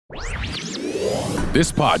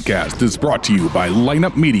This podcast is brought to you by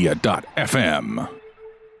lineupmedia.fm.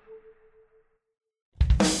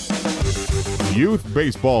 Youth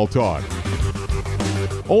Baseball Talk.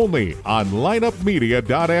 Only on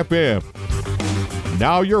lineupmedia.fm.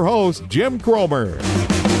 Now your host, Jim Cromer.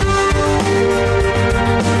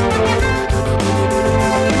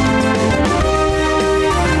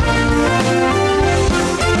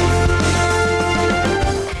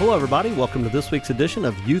 Hello, everybody. Welcome to this week's edition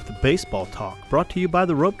of Youth Baseball Talk, brought to you by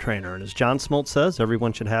The Rope Trainer. And as John Smoltz says,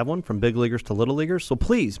 everyone should have one, from big leaguers to little leaguers. So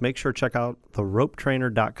please make sure to check out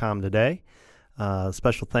theropetrainer.com today.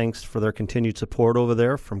 Special thanks for their continued support over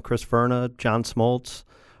there from Chris Verna, John Smoltz,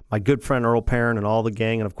 my good friend Earl Perrin, and all the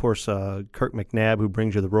gang, and of course Kirk McNabb, who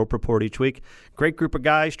brings you the Rope Report each week. Great group of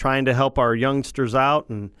guys trying to help our youngsters out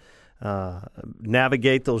and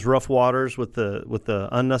navigate those rough waters with the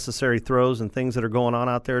unnecessary throws and things that are going on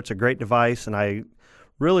out there. It's a great device, and I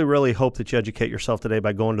really hope that you educate yourself today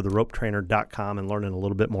by going to theropetrainer.com and learning a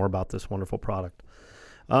little bit more about this wonderful product.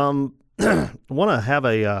 I want to have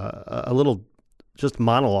a little just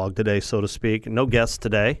monologue today, so to speak. No guests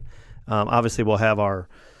today. Obviously, we'll have our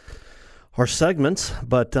segments,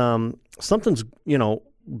 but something's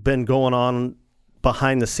been going on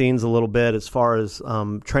behind the scenes a little bit as far as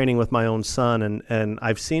training with my own son, and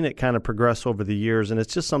I've seen it kind of progress over the years, and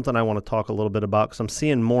it's just something I want to talk a little bit about because I'm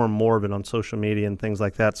seeing more and more of it on social media and things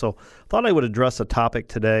like that. So I thought I would address a topic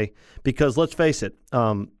today because, let's face it,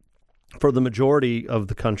 for the majority of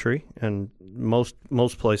the country and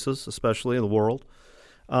most places, especially in the world,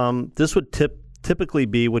 this would typically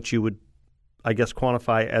be what you would, I guess,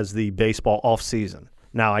 quantify as the baseball off season.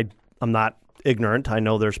 Now, I'm not ignorant. I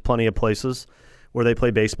know there's plenty of places where they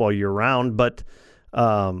play baseball year-round, but,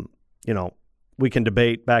 we can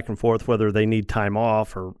debate back and forth whether they need time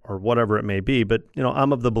off or whatever it may be. But,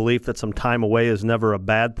 I'm of the belief that some time away is never a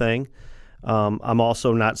bad thing. I'm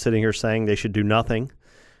also not sitting here saying they should do nothing.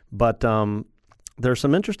 But there's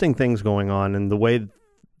some interesting things going on, and the way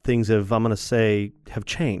things have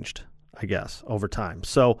changed, I guess, over time.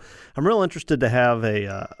 So I'm real interested to have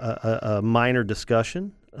a minor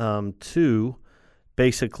discussion to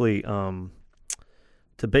basically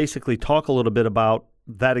talk a little bit about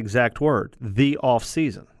that exact word, the off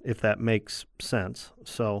season, if that makes sense.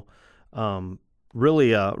 So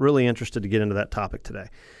really interested to get into that topic today.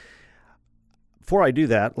 Before I do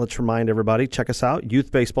that, let's remind everybody, check us out,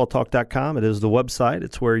 youthbaseballtalk.com. It is the website.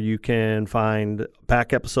 It's where you can find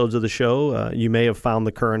back episodes of the show. You may have found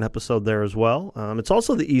the current episode there as well. It's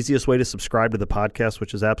also the easiest way to subscribe to the podcast,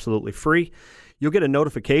 which is absolutely free. You'll get a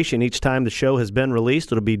notification each time the show has been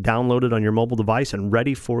released. It'll be downloaded on your mobile device and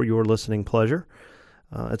ready for your listening pleasure.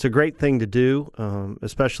 It's a great thing to do,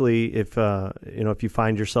 especially if you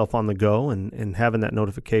find yourself on the go, and having that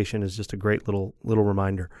notification is just a great little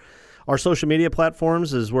reminder. Our social media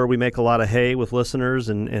platforms is where we make a lot of hay with listeners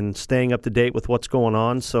and staying up to date with what's going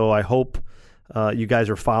on. So I hope you guys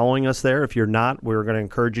are following us there. If you're not, we're going to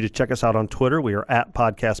encourage you to check us out on Twitter. We are at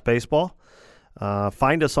Podcast Baseball.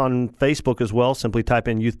 Find us on Facebook as well. Simply type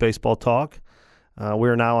in Youth Baseball Talk. We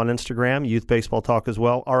are now on Instagram, Youth Baseball Talk as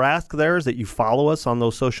well. Our ask there is that you follow us on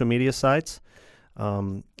those social media sites.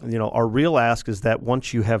 Our real ask is that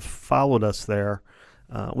once you have followed us there,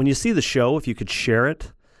 when you see the show, if you could share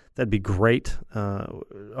it, that'd be great.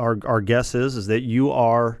 Our guess is that you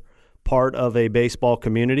are part of a baseball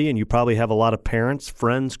community, and you probably have a lot of parents,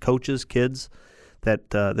 friends, coaches, kids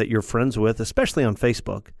that you're friends with, especially on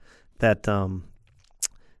Facebook, that are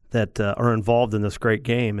involved in this great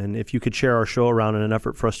game. And if you could share our show around in an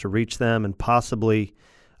effort for us to reach them and possibly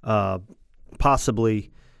turn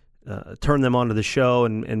them onto the show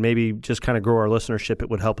and maybe just kind of grow our listenership, it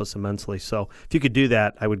would help us immensely. So if you could do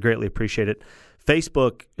that, I would greatly appreciate it.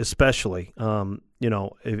 Facebook especially,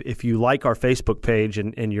 if you like our Facebook page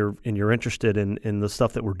and you're interested in the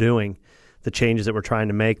stuff that we're doing, the changes that we're trying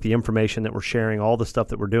to make, the information that we're sharing, all the stuff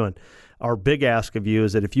that we're doing, our big ask of you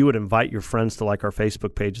is that if you would invite your friends to like our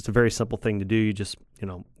Facebook page. It's a very simple thing to do. You just,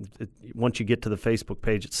 once you get to the Facebook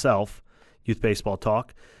page itself, Youth Baseball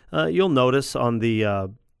Talk, you'll notice on the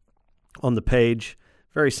page,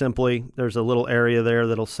 very simply, there's a little area there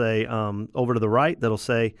that'll say, over to the right, that'll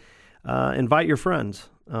say, invite your friends.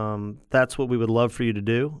 That's what we would love for you to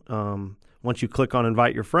do. Once you click on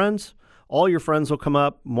invite your friends, all your friends will come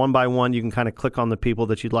up one by one. You can kind of click on the people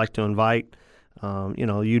that you'd like to invite.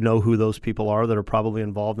 You know who those people are that are probably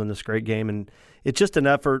involved in this great game. And it's just an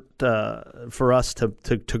effort for us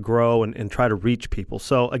to grow and try to reach people.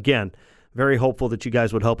 So, again, very hopeful that you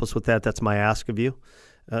guys would help us with that. That's my ask of you.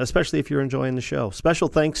 especially if you're enjoying the show. Special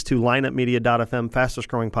thanks to lineupmedia.fm, fastest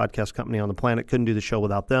growing podcast company on the planet. Couldn't do the show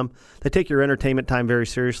without them. They take your entertainment time very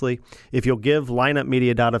seriously. If you'll give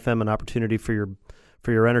lineupmedia.fm an opportunity for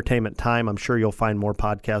your entertainment time, I'm sure you'll find more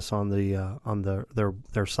podcasts on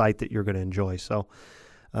their site that you're going to enjoy. So,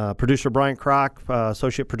 producer Brian Kroc,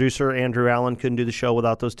 associate producer Andrew Allen, couldn't do the show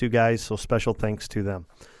without those two guys. So special thanks to them.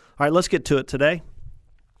 All right, let's get to it today.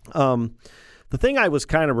 The thing I was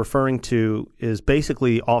kind of referring to is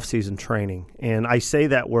basically off-season training. And I say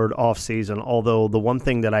that word off-season, although the one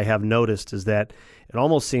thing that I have noticed is that it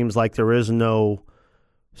almost seems like there is no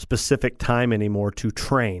specific time anymore to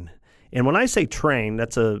train. And when I say train,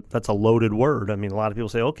 that's a loaded word. I mean, a lot of people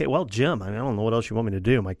say, okay, well, Jim, I don't know what else you want me to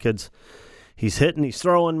do. My kid's, he's hitting, he's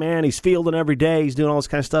throwing, man, he's fielding every day, he's doing all this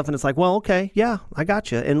kind of stuff. And it's like, well, okay, yeah, I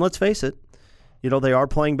got you. And let's face it, they are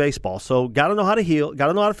playing baseball. So got to know how to field, got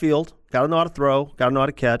to know how to throw, got to know how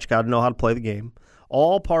to catch, got to know how to play the game.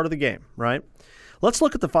 All part of the game, right? Let's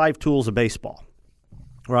look at the 5 tools of baseball,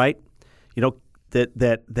 right?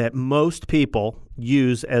 That most people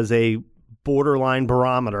use as a borderline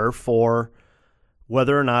barometer for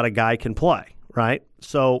whether or not a guy can play, right?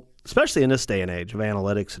 So especially in this day and age of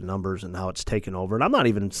analytics and numbers and how it's taken over. And I'm not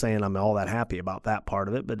even saying I'm all that happy about that part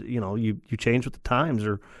of it, but, you change with the times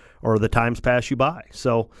or the times pass you by.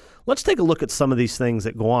 So let's take a look at some of these things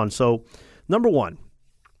that go on. So number one,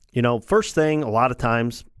 first thing, a lot of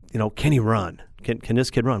times, can he run? Can this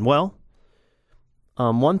kid run? Well,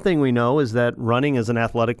 one thing we know is that running is an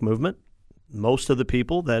athletic movement. Most of the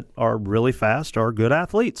people that are really fast are good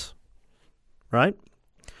athletes, right?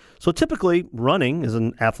 So typically running is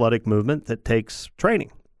an athletic movement that takes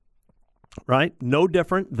training, right? No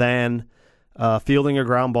different than fielding a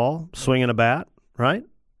ground ball, swinging a bat, right?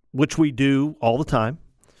 Which we do all the time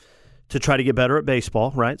to try to get better at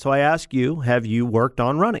baseball, right? So I ask you, have you worked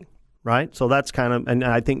on running, right? So that's kind of, and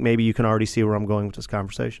I think maybe you can already see where I'm going with this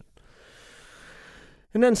conversation.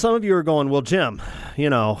 And then some of you are going, well, Jim,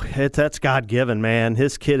 that's God-given, man.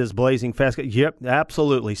 His kid is blazing fast. Yep,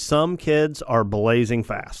 absolutely. Some kids are blazing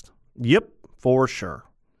fast. Yep, for sure.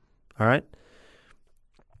 All right?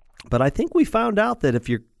 But I think we found out that if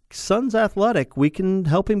your son's athletic, we can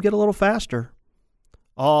help him get a little faster.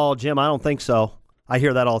 Oh, Jim, I don't think so. I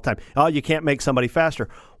hear that all the time. Oh, you can't make somebody faster.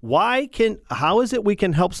 How is it we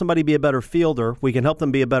can help somebody be a better fielder? We can help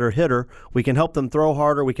them be a better hitter. We can help them throw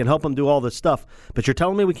harder. We can help them do all this stuff. But you're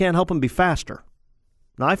telling me we can't help them be faster.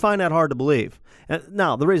 Now, I find that hard to believe. And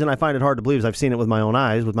now, the reason I find it hard to believe is I've seen it with my own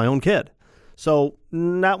eyes with my own kid. So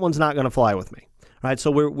that one's not going to fly with me. Right? So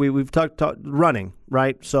we've talked running,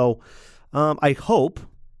 right? So I hope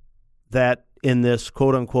that in this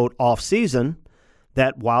quote-unquote off-season,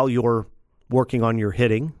 that while you're working on your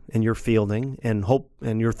hitting and your fielding and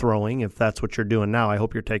your throwing, if that's what you're doing now, I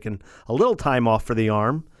hope you're taking a little time off for the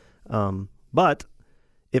arm. But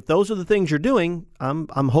if those are the things you're doing,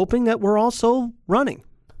 I'm hoping that we're also running.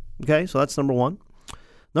 Okay, so that's number one.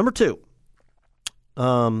 Number two,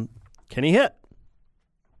 can he hit?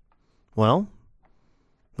 Well,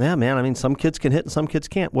 yeah, man, I mean, some kids can hit and some kids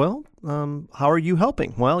can't. Well, how are you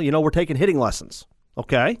helping? Well, we're taking hitting lessons.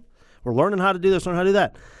 Okay, we're learning how to do this, learning how to do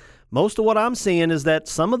that. Most of what I'm seeing is that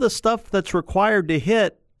some of the stuff that's required to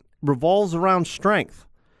hit revolves around strength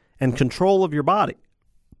and control of your body.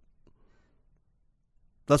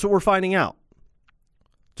 That's what we're finding out.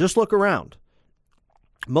 Just look around.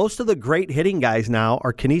 Most of the great hitting guys now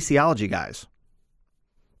are kinesiology guys.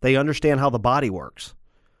 They understand how the body works,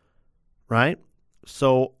 right?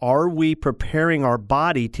 So are we preparing our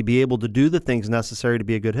body to be able to do the things necessary to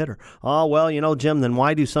be a good hitter? Oh, well, Jim, then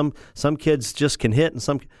why do some kids just can hit and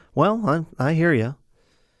some... Well, I hear you.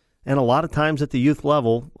 And a lot of times at the youth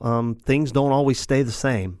level, things don't always stay the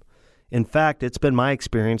same. In fact, it's been my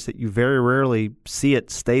experience that you very rarely see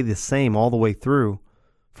it stay the same all the way through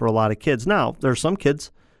for a lot of kids. Now, there are some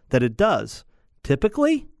kids that it does.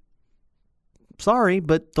 Typically, sorry,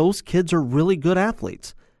 but those kids are really good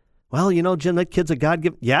athletes. Well, Jim, that kid's a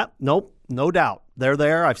God-given. Yeah, nope, no doubt. They're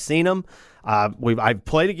there. I've seen them. I've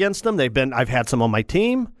played against them. I've had some on my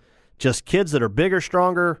team. Just kids that are bigger,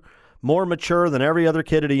 stronger, more mature than every other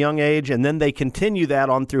kid at a young age, and then they continue that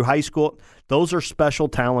on through high school. Those are special,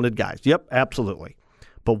 talented guys. Yep, absolutely.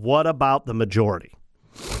 But what about the majority?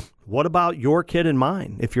 What about your kid and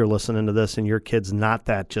mine, if you're listening to this and your kid's not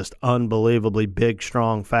that just unbelievably big,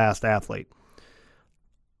 strong, fast athlete?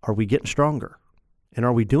 Are we getting stronger? And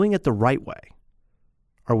are we doing it the right way?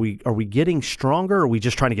 Are we getting stronger, or are we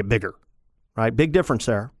just trying to get bigger? Right? Big difference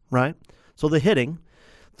there, right? So the hitting,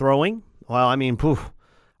 throwing, well, I mean,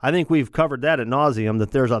 I think we've covered that ad nauseum,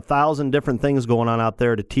 that there's 1,000 different things going on out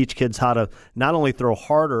there to teach kids how to not only throw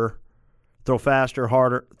throw faster,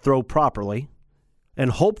 harder, throw properly,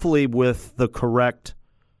 and hopefully with the correct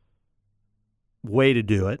way to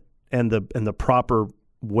do it and the proper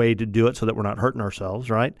way to do it so that we're not hurting ourselves,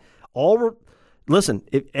 right? Listen,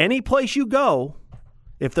 if any place you go,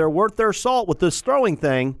 if they're worth their salt with this throwing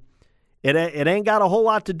thing, it ain't got a whole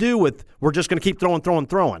lot to do with we're just going to keep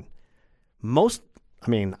throwing.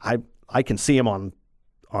 I can see them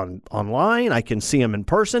online. I can see them in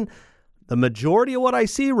person. The majority of what I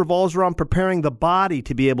see revolves around preparing the body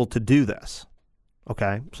to be able to do this.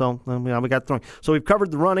 Okay, so we got throwing. So we've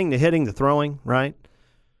covered the running, the hitting, the throwing, right?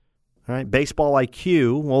 All right, baseball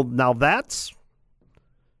IQ. Well, now that's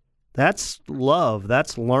love.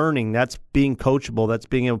 That's learning. That's being coachable. That's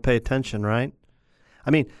being able to pay attention, right?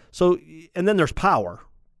 I mean, so, and then there's power.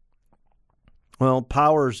 Well,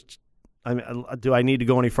 power's, do I need to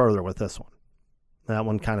go any further with this one? That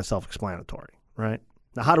one kind of self-explanatory, right?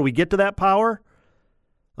 Now, how do we get to that power?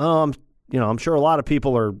 I'm sure a lot of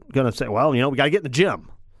people are going to say, well, we got to get in the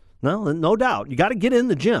gym. No doubt. You got to get in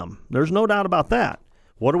the gym. There's no doubt about that.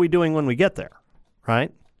 What are we doing when we get there,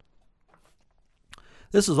 right?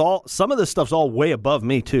 Some of this stuff's all way above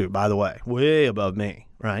me too, by the way. Way above me,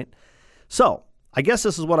 right? So, I guess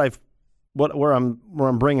this is where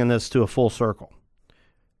I'm bringing this to a full circle.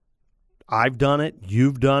 I've done it.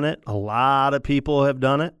 You've done it. A lot of people have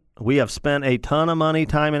done it. We have spent a ton of money,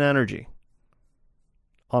 time, and energy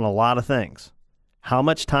on a lot of things. How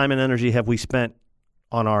much time and energy have we spent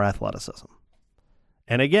on our athleticism?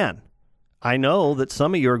 And again, I know that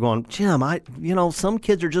some of you are going, Jim, some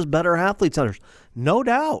kids are just better athletes than others. No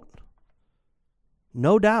doubt.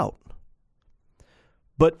 No doubt.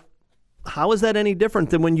 But how is that any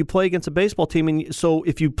different than when you play against a baseball team? And so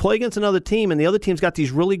if you play against another team and the other team's got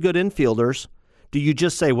these really good infielders, do you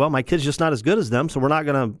just say, well, my kid's just not as good as them, so we're not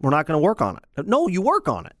gonna work on it? No, you work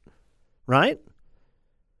on it, right?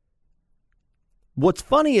 What's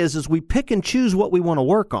funny is we pick and choose what we want to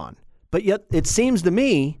work on. But yet it seems to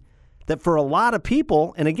me that for a lot of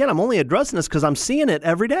people, and again, I'm only addressing this because I'm seeing it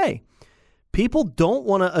every day, people don't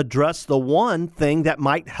want to address the one thing that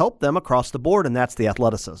might help them across the board, and that's the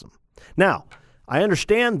athleticism. Now, I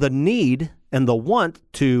understand the need and the want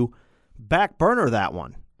to back burner that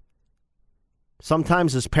one.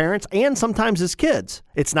 Sometimes as parents and sometimes as kids,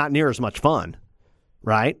 it's not near as much fun,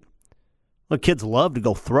 right? Well, kids love to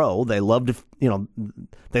go throw. They love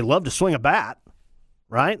to swing a bat,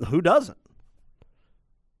 right? Who doesn't?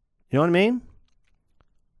 You know what I mean?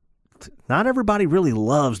 Not everybody really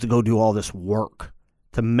loves to go do all this work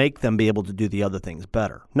to make them be able to do the other things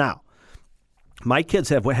better. Now, my kids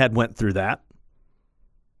had went through that,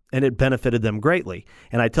 and it benefited them greatly.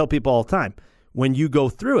 And I tell people all the time, when you go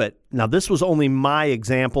through it, now this was only my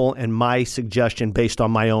example and my suggestion based on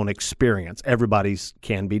my own experience. Everybody's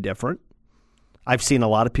can be different. I've seen a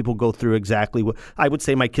lot of people go through exactly what I would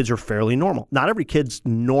say my kids are fairly normal. Not every kid's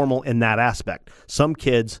normal in that aspect. Some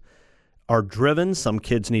kids are driven, some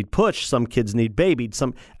kids need pushed, some kids need babied,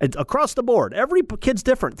 across the board. Every kid's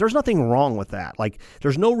different. There's nothing wrong with that. Like,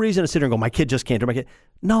 there's no reason to sit here and go, my kid just can't do my kid.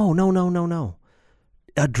 No.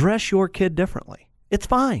 Address your kid differently. It's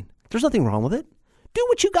fine. There's nothing wrong with it. Do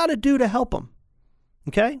what you got to do to help them.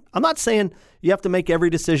 Okay? I'm not saying you have to make every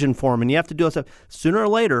decision for them and you have to do it. Sooner or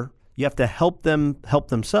later, you have to help them help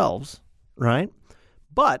themselves, right?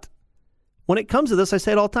 But when it comes to this, I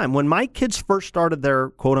say it all the time. When my kids first started their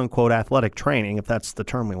quote-unquote athletic training, if that's the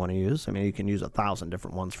term we want to use, I mean, you can use 1,000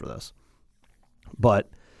 different ones for this. But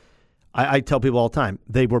I tell people all the time,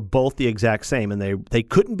 they were both the exact same, and they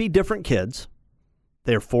couldn't be different kids.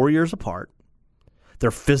 They're 4 years apart.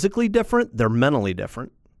 They're physically different. They're mentally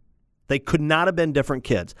different. They could not have been different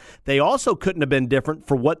kids. They also couldn't have been different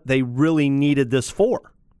for what they really needed this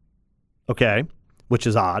for, okay, which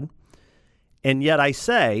is odd. And yet I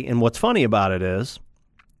say, and what's funny about it is,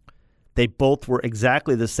 they both were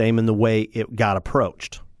exactly the same in the way it got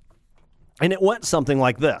approached. And it went something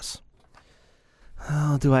like this.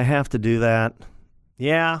 Oh, do I have to do that?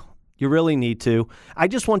 Yeah, you really need to. I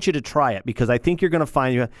just want you to try it because I think you're going to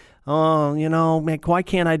find, man, why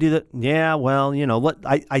can't I do that? Yeah, well,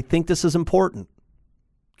 I think this is important.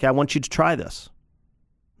 Okay, I want you to try this.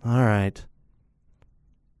 All right.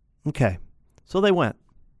 Okay, so they went.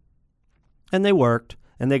 And they worked,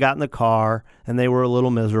 and they got in the car, and they were a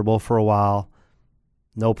little miserable for a while.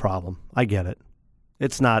 No problem. I get it.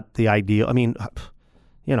 It's not the ideal. I mean,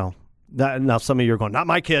 now some of you are going, not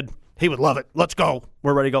my kid. He would love it. Let's go.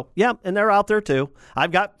 We're ready to go. Yeah, and they're out there too.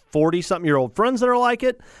 I've got 40-something-year-old friends that are like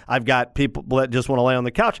it. I've got people that just want to lay on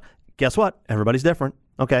the couch. Guess what? Everybody's different.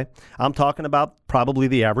 Okay. I'm talking about probably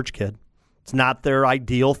the average kid. It's not their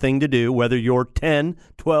ideal thing to do, whether you're 10,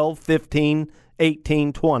 12, 15,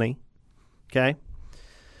 18, 20. Okay.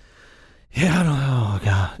 Yeah, I don't know. Oh,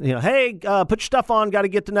 God. You know, hey, put your stuff on. Got to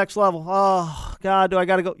get to next level. Oh, God, do I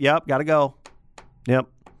got to go? Yep, got to go. Yep.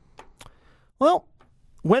 Well,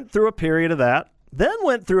 went through a period of that. Then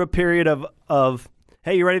went through a period of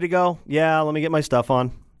hey, you ready to go? Yeah, let me get my stuff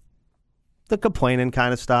on. The complaining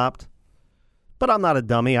kind of stopped. But I'm not a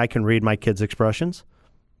dummy. I can read my kids' expressions.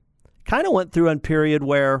 Kind of went through a period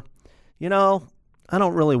where, you know, I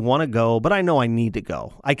don't really want to go, but I know I need to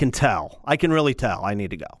go. I can tell. I can really tell I need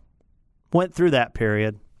to go. Went through that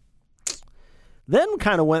period. Then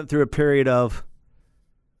kind of went through a period of,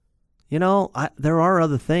 you know, there are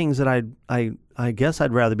other things that I guess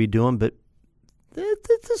I'd rather be doing, but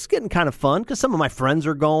it's getting kind of fun because some of my friends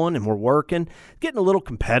are going and we're working, getting a little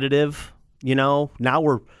competitive. You know, now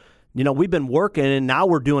we've been working and now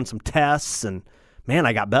we're doing some tests and, man,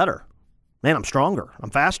 I got better. Man, I'm stronger. I'm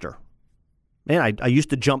faster. Man, I used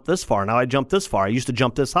to jump this far. Now I jump this far. I used to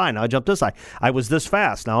jump this high. Now I jump this high. I was this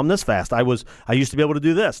fast. Now I'm this fast. I used to be able to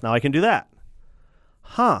do this. Now I can do that.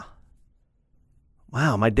 Huh.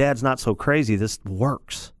 Wow, my dad's not so crazy. This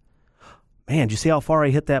works. Man, did you see how far I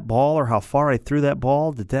hit that ball or how far I threw that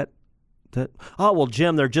ball? Did that oh, well,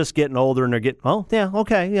 Jim, they're just getting older and they're getting, oh, yeah,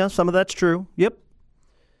 okay, yeah, some of that's true. Yep.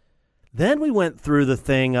 Then we went through the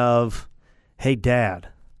thing of, hey, Dad,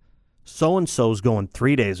 so-and-so's going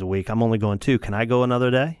 3 days a week. I'm only going 2. Can I go another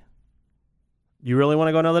day? You really want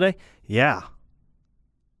to go another day? Yeah.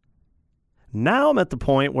 Now I'm at the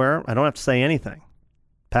point where I don't have to say anything.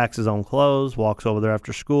 Packs his own clothes, walks over there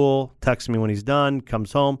after school, texts me when he's done,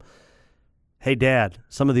 comes home. Hey, Dad,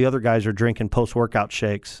 some of the other guys are drinking post-workout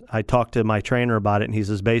shakes. I talked to my trainer about it, and he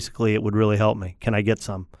says, basically, it would really help me. Can I get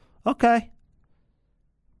some? Okay.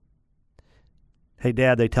 Hey,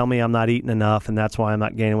 Dad, they tell me I'm not eating enough, and that's why I'm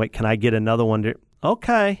not gaining weight. Can I get another one?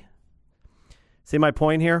 Okay. See my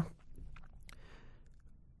point here?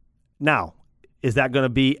 Now, is that going to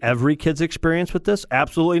be every kid's experience with this?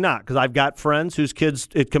 Absolutely not, because I've got friends whose kids,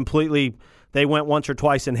 they went once or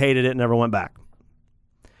twice and hated it and never went back.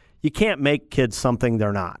 You can't make kids something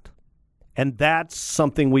they're not. And that's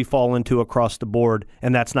something we fall into across the board,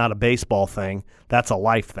 and that's not a baseball thing. That's a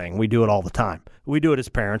life thing. We do it all the time. We do it as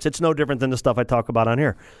parents. It's no different than the stuff I talk about on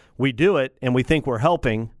here. We do it, and we think we're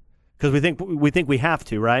helping because we think we have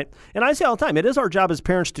to, right? And I say all the time, it is our job as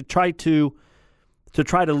parents to try to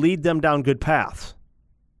lead them down good paths.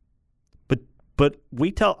 But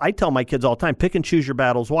I tell my kids all the time, pick and choose your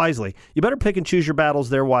battles wisely. You better pick and choose your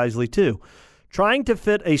battles there wisely too. Trying to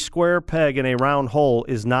fit a square peg in a round hole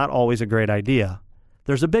is not always a great idea.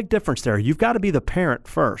 There's a big difference there. You've got to be the parent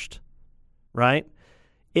first, right?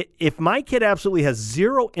 If my kid absolutely has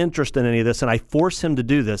zero interest in any of this and I force him to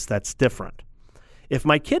do this, that's different. If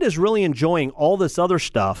my kid is really enjoying all this other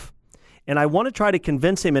stuff and I want to try to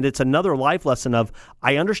convince him, and it's another life lesson of,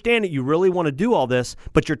 I understand that you really want to do all this,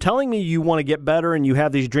 but you're telling me you want to get better and you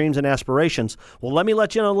have these dreams and aspirations. Well, let me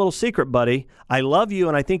let you in on a little secret, buddy. I love you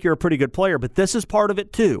and I think you're a pretty good player, but this is part of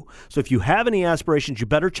it too. So if you have any aspirations, you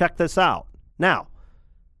better check this out. Now,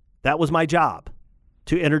 that was my job,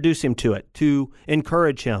 to introduce him to it, to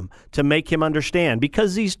encourage him, to make him understand,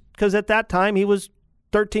 because at that time he was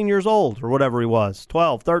 13 years old or whatever he was,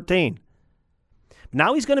 12, 13.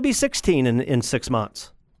 Now he's going to be 16 in 6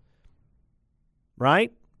 months,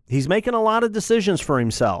 right? He's making a lot of decisions for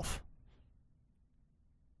himself.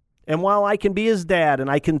 And while I can be his dad and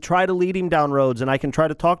I can try to lead him down roads and I can try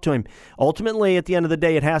to talk to him, ultimately at the end of the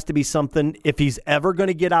day, it has to be something, if he's ever going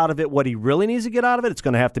to get out of it what he really needs to get out of it, it's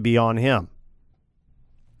going to have to be on him,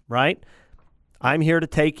 right? I'm here to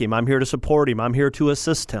take him. I'm here to support him. I'm here to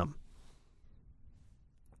assist him.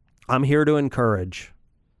 I'm here to encourage.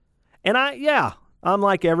 And I'm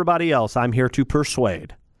like everybody else. I'm here to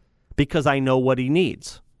persuade because I know what he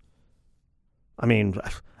needs. I mean,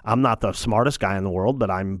 I'm not the smartest guy in the world,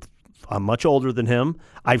 but I'm much older than him.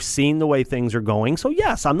 I've seen the way things are going. So,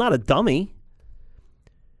 yes, I'm not a dummy.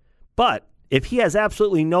 But if he has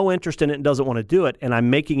absolutely no interest in it and doesn't want to do it, and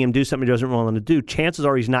I'm making him do something he doesn't want to do, chances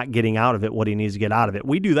are he's not getting out of it what he needs to get out of it.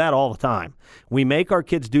 We do that all the time. We make our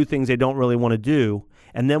kids do things they don't really want to do,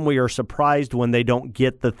 and then we are surprised when they don't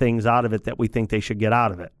get the things out of it that we think they should get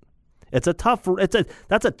out of it. That's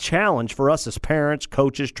a challenge for us as parents,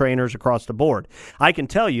 coaches, trainers across the board. I can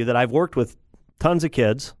tell you that I've worked with tons of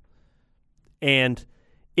kids, and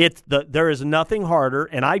there is nothing harder,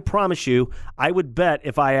 and I promise you, I would bet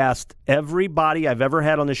if I asked everybody I've ever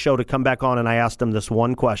had on the show to come back on and I asked them this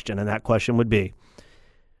one question, and that question would be,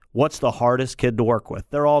 what's the hardest kid to work with?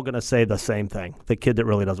 They're all going to say the same thing, the kid that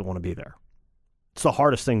really doesn't want to be there. It's the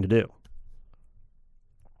hardest thing to do.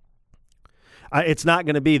 It's not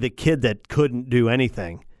going to be the kid that couldn't do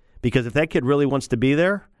anything, because if that kid really wants to be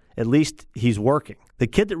there At least he's working. The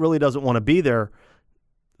kid that really doesn't want to be there,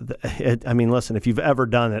 listen, if you've ever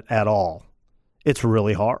done it at all, it's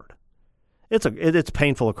really hard. It's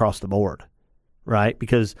painful across the board, right?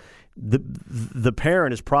 Because the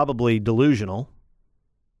parent is probably delusional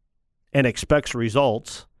and expects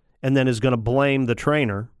results and then is going to blame the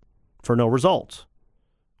trainer for no results.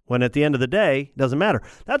 When at the end of the day, it doesn't matter.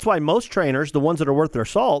 That's why most trainers, the ones that are worth their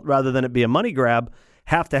salt, rather than it be a money grab,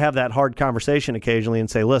 have to have that hard conversation occasionally and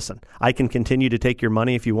say, listen, I can continue to take your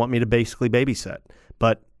money if you want me to basically babysit.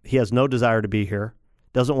 But he has no desire to be here,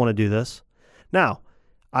 doesn't want to do this. Now,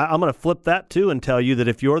 I'm going to flip that too and tell you that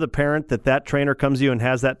if you're the parent that trainer comes to you and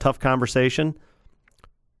has that tough conversation,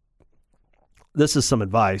 this is some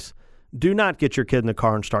advice. Do not get your kid in the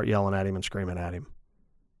car and start yelling at him and screaming at him.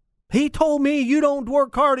 He told me you don't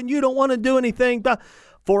work hard and you don't want to do anything.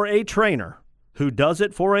 For a trainer who does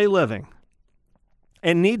it for a living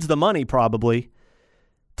and needs the money probably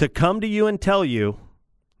to come to you and tell you,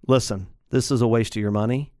 listen, this is a waste of your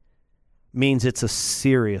money, means it's a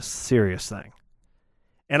serious, serious thing.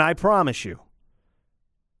 And I promise you,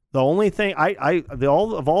 the only thing of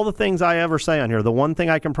all the things I ever say on here, the one thing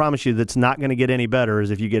I can promise you that's not going to get any better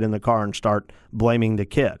is if you get in the car and start blaming the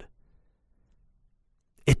kid.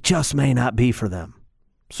 It just may not be for them.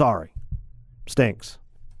 Sorry. Stinks.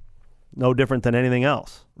 No different than anything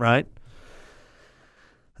else, right?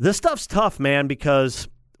 This stuff's tough, man, because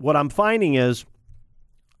what I'm finding is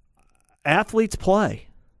athletes play.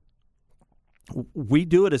 We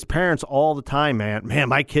do it as parents all the time, man. Man,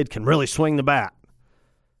 my kid can really swing the bat.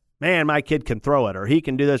 Man, my kid can throw it, or he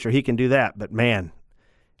can do this, or he can do that. But man,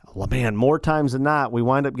 more times than not, we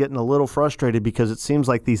wind up getting a little frustrated because it seems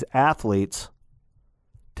like these athletes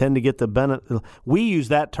tend to get the benefit. We use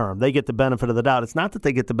that term. They get the benefit of the doubt. It's not that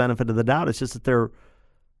they get the benefit of the doubt. It's just that they're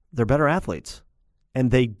better athletes.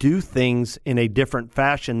 And they do things in a different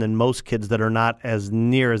fashion than most kids that are not as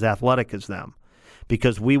near as athletic as them.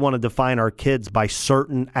 Because we want to define our kids by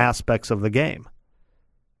certain aspects of the game.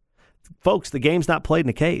 Folks, the game's not played in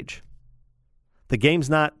a cage. The game's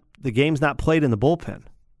not played in the bullpen.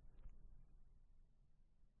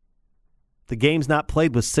 The game's not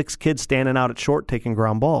played with 6 kids standing out at short taking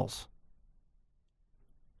ground balls.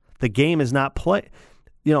 The game is not played.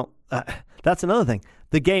 That's another thing.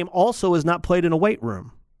 The game also is not played in a weight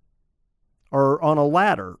room or on a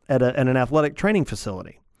ladder at an athletic training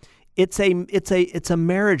facility. It's a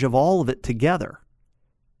marriage of all of it together,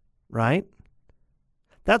 right?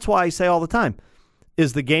 That's why I say all the time,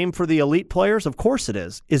 is the game for the elite players? Of course it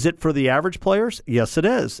is. Is it for the average players? Yes, it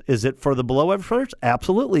is. Is it for the below average players?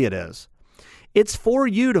 Absolutely it is. It's for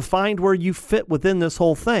you to find where you fit within this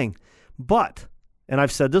whole thing. But, and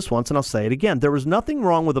I've said this once and I'll say it again, there is nothing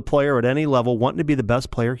wrong with a player at any level wanting to be the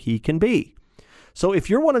best player he can be. So if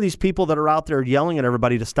you're one of these people that are out there yelling at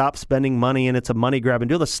everybody to stop spending money and it's a money grab and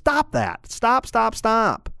do this, stop that.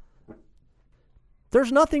 Stop.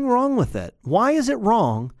 There's nothing wrong with it. Why is it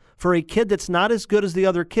wrong for a kid that's not as good as the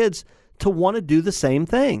other kids to want to do the same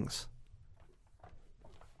things?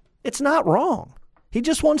 It's not wrong. He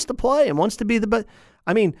just wants to play and wants to be the best.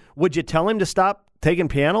 I mean, would you tell him to stop taking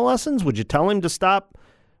piano lessons? Would you tell him to stop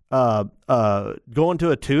going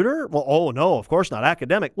to a tutor? Well, oh, no, of course not.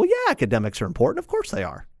 Academic. Well, yeah, academics are important. Of course they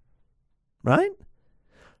are. Right?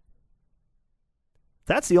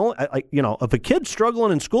 That's the only, if a kid's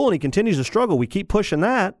struggling in school and he continues to struggle, we keep pushing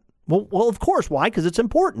that. Well, of course. Why? Because it's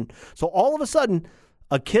important. So all of a sudden,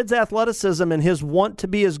 a kid's athleticism and his want to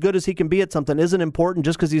be as good as he can be at something isn't important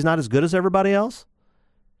just because he's not as good as everybody else?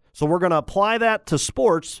 So we're going to apply that to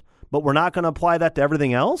sports, but we're not going to apply that to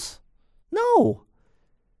everything else? No.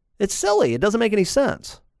 It's silly. It doesn't make any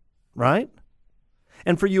sense, right?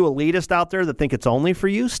 And for you elitists out there that think it's only for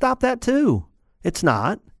you, stop that too. It's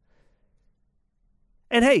not.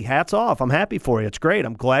 And hey, hats off. I'm happy for you. It's great.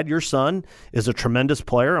 I'm glad your son is a tremendous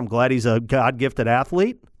player. I'm glad he's a God-gifted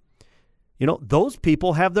athlete. Those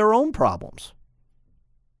people have their own problems.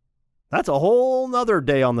 That's a whole nother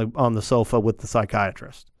day on the sofa with the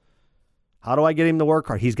psychiatrist. How do I get him to work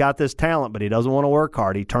hard? He's got this talent, but he doesn't want to work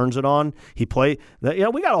hard. He turns it on. We got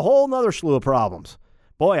a whole nother slew of problems.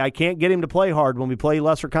 Boy, I can't get him to play hard when we play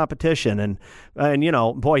lesser competition. And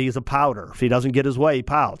boy, he's a pouter. If he doesn't get his way, he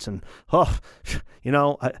pouts. And, I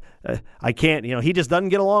can't, he just doesn't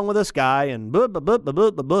get along with this guy. And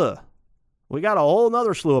We got a whole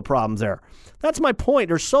nother slew of problems there. That's my point.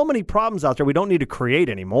 There's so many problems out there we don't need to create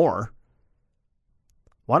anymore.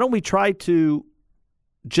 Why don't we try to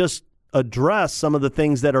just address some of the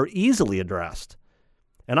things that are easily addressed?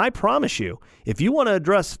 And I promise you, if you want to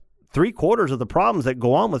address 3/4 of the problems that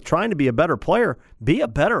go on with trying to be a better player, be a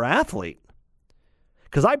better athlete.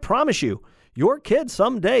 Because I promise you, Your kid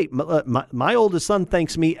someday, my oldest son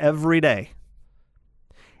thanks me every day.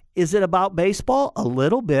 Is it about baseball? A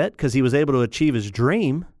little bit, because he was able to achieve his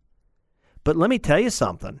dream. But let me tell you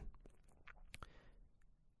something.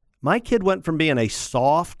 My kid went from being a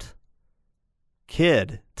soft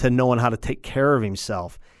kid to knowing how to take care of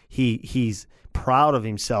himself. He's proud of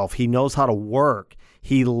himself. He knows how to work.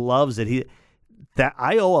 He loves it.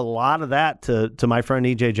 I owe a lot of that to my friend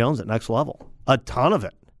E.J. Jones at Next Level. A ton of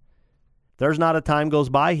it. There's not a time goes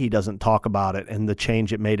by he doesn't talk about it and the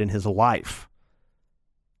change it made in his life.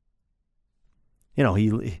 You know,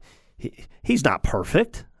 he's not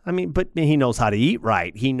perfect. I mean, but he knows how to eat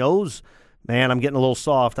right. He knows, man, I'm getting a little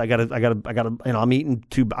soft. I gotta. You know,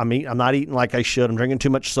 I'm not eating like I should. I'm drinking too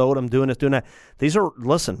much soda. I'm doing this, doing that.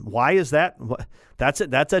 Listen, why is that? That's it.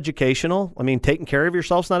 That's educational. I mean, taking care of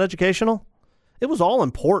yourself's not educational. It was all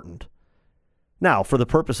important. Now, for the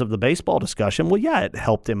purpose of the baseball discussion, well, yeah, it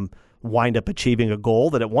helped him wind up achieving a goal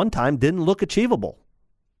that at one time didn't look achievable.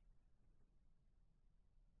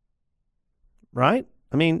 Right?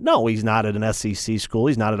 I mean, no, he's not at an SEC school.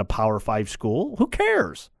 He's not at a Power 5 school. Who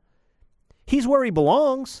cares? He's where he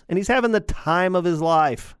belongs, and he's having the time of his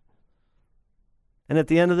life. And at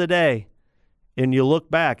the end of the day, and you look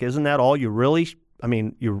back, isn't that all you really,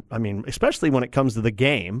 especially when it comes to the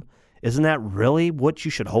game, isn't that really what you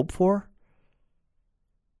should hope for?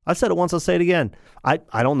 I've said it once, I'll say it again. I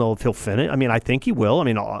don't know if he'll finish. I mean, I think he will. I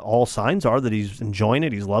mean, all signs are that he's enjoying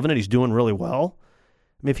it, he's loving it, he's doing really well.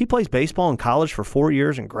 I mean, if he plays baseball in college for 4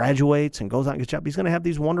 years and graduates and goes out and gets a job, he's going to have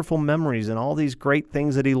these wonderful memories and all these great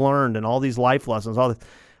things that he learned and all these life lessons. All this.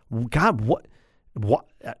 God,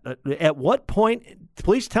 at what point,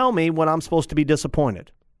 please tell me when I'm supposed to be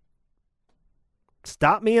disappointed.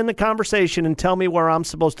 Stop me in the conversation and tell me where I'm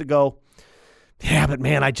supposed to go. Yeah, but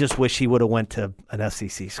man, I just wish he would have went to an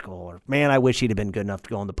SEC school. Or man, I wish he'd have been good enough to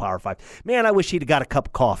go in the Power 5. Man, I wish he'd have got a cup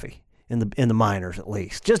of coffee in the minors at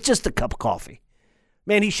least. Just a cup of coffee.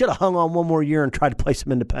 Man, he should have hung on one more year and tried to play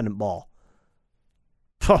some independent ball.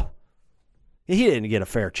 He didn't get a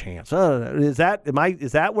fair chance. Is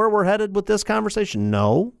that where we're headed with this conversation?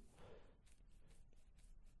 No.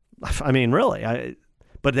 I mean, really.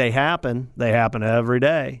 But they happen. They happen every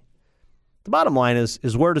day. The bottom line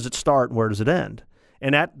is where does it start and where does it end?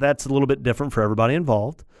 And that's a little bit different for everybody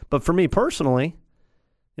involved. But for me personally,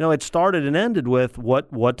 you know, it started and ended with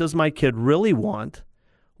what does my kid really want?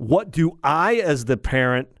 What do I, as the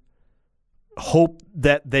parent, hope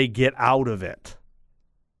that they get out of it?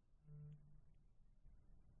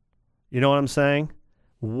 You know what I'm saying?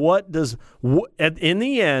 In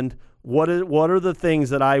the end, what are the things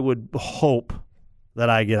that I would hope that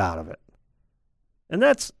I get out of it? And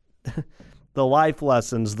that's the life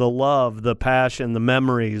lessons, the love, the passion, the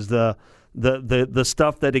memories, the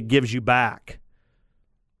stuff that it gives you back.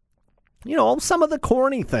 You know, some of the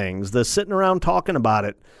corny things, the sitting around talking about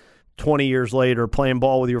it 20 years later, playing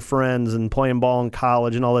ball with your friends and playing ball in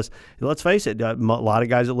college and all this. Let's face it, a lot of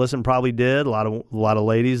guys that listen probably did. A lot of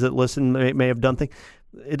ladies that listen may have done things.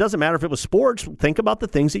 It doesn't matter if it was sports. Think about the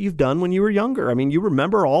things that you've done when you were younger. I mean, you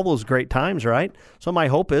remember all those great times, right? So my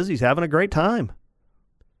hope is he's having a great time.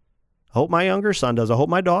 I hope my younger son does. I hope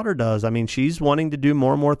my daughter does. I mean, she's wanting to do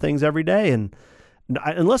more and more things every day. And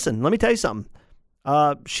listen, let me tell you something.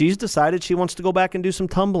 She's decided she wants to go back and do some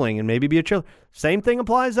tumbling and maybe be a cheerleader. Same thing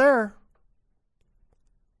applies there.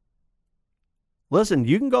 Listen,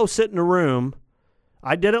 you can go sit in a room.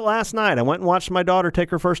 I did it last night. I went and watched my daughter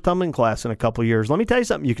take her first tumbling class in a couple of years. Let me tell you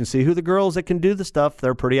something. You can see who the girls that can do the stuff.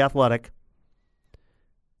 They're pretty athletic.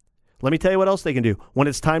 Let me tell you what else they can do. When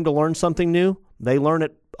it's time to learn something new, they learn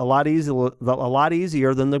it a lot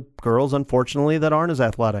easier than the girls, unfortunately, that aren't as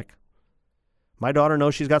athletic. My daughter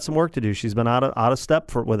knows she's got some work to do. She's been out of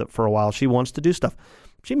step with it for a while. She wants to do stuff.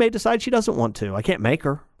 She may decide she doesn't want to. I can't make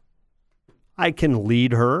her. I can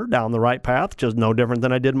lead her down the right path, just no different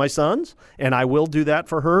than I did my sons, and I will do that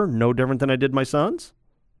for her, no different than I did my sons.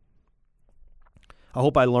 I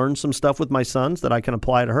hope I learn some stuff with my sons that I can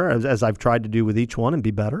apply to her as I've tried to do with each one and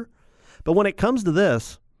be better. But when it comes to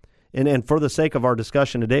this, and for the sake of our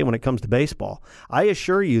discussion today, when it comes to baseball, I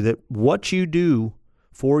assure you that what you do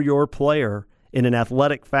for your player in an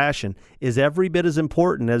athletic fashion is every bit as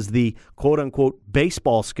important as the quote-unquote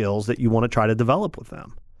baseball skills that you want to try to develop with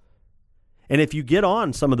them. And if you get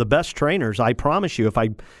on some of the best trainers, I promise you,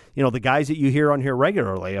 the guys that you hear on here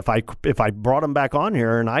regularly, if I brought them back on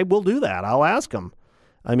here, and I will do that, I'll ask them.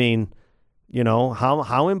 I mean,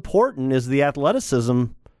 how important is the athleticism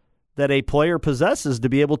that a player possesses to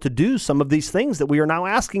be able to do some of these things that we are now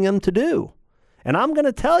asking them to do? And I'm going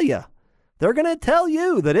to tell you, They're going to tell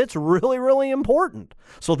you that it's really, really important.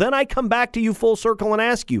 So then I come back to you full circle and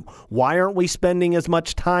ask you, why aren't we spending as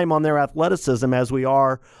much time on their athleticism as we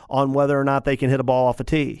are on whether or not they can hit a ball off a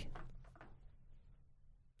tee?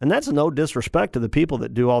 And that's no disrespect to the people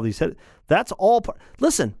that do all these hits. That's all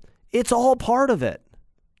listen, it's all part of it.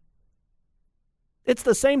 It's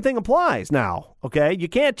the same thing applies now, okay? You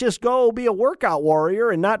can't just go be a workout warrior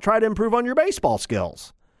and not try to improve on your baseball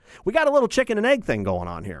skills. We got a little chicken and egg thing going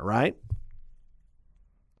on here, right?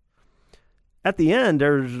 At the end,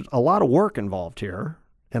 there's a lot of work involved here,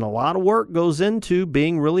 and a lot of work goes into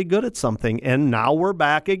being really good at something. And now we're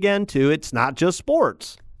back again to it's not just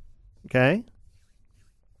sports, okay?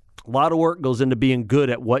 A lot of work goes into being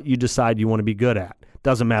good at what you decide you want to be good at.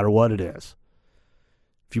 Doesn't matter what it is.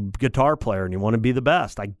 If you're a guitar player and you want to be the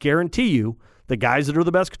best, I guarantee you the guys that are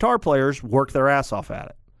the best guitar players work their ass off at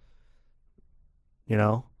it. You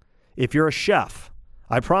know? If you're a chef,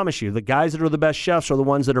 I promise you, the guys that are the best chefs are the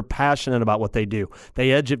ones that are passionate about what they do.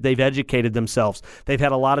 They've educated themselves. They've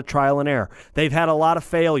had a lot of trial and error. They've had a lot of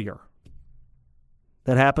failure.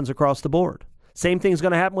 That happens across the board. Same thing's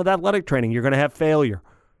going to happen with athletic training. You're going to have failure.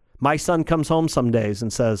 My son comes home some days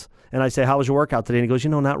and says, and I say, how was your workout today? And he goes,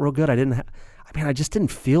 not real good. I just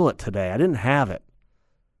didn't feel it today. I didn't have it.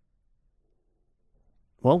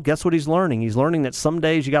 Well, guess what he's learning? He's learning that some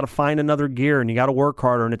days you got to find another gear and you got to work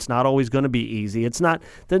harder, and it's not always going to be easy. It's not,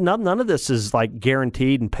 none of this is like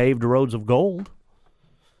guaranteed and paved roads of gold.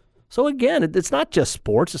 So again, it's not just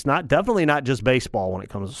sports. It's definitely not just baseball when it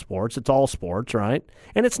comes to sports. It's all sports, right?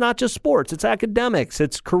 And it's not just sports. It's academics.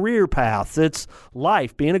 It's career paths. It's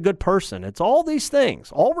life, being a good person. It's all these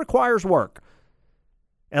things. All requires work.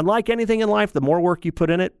 And like anything in life, the more work you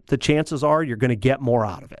put in it, the chances are you're going to get more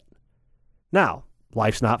out of it. Now,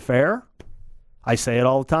 life's not fair. I say it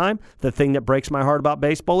all the time. The thing that breaks my heart about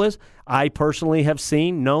baseball is I personally have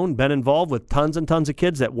seen, known, been involved with tons and tons of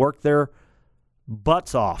kids that work their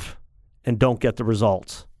butts off and don't get the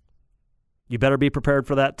results. You better be prepared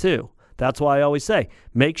for that too. That's why I always say,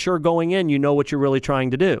 make sure going in you know what you're really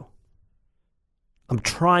trying to do. I'm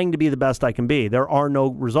trying to be the best I can be. There are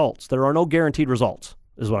no results. There are no guaranteed results,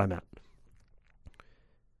 is what I meant.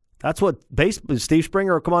 That's what Steve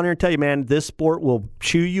Springer will come on here and tell you, man, this sport will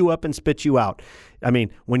chew you up and spit you out. I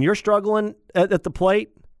mean, when you're struggling at the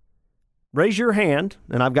plate, raise your hand,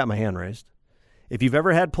 and I've got my hand raised. If you've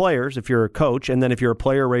ever had players, if you're a coach, and then if you're a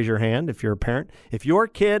player, raise your hand. If you're a parent, if you're a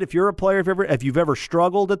kid, if you're a player, if you've ever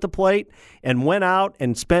struggled at the plate and went out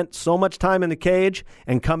and spent so much time in the cage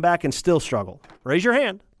and come back and still struggle, raise your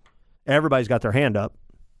hand. Everybody's got their hand up.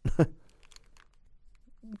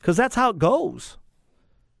 Because that's how it goes.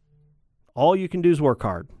 All you can do is work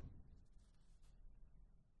hard.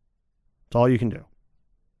 That's all you can do.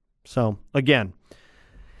 So, again,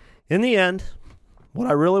 in the end, what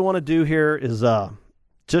I really want to do here is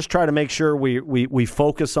just try to make sure we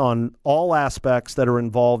focus on all aspects that are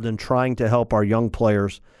involved in trying to help our young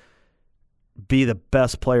players be the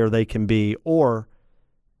best player they can be, or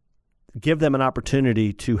give them an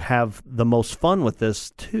opportunity to have the most fun with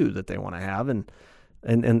this too that they want to have. And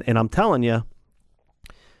I'm telling you,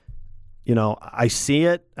 I see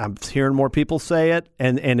it. I'm hearing more people say it,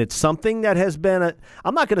 and it's something that has been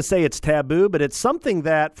I'm not going to say it's taboo, but it's something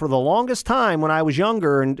that for the longest time when I was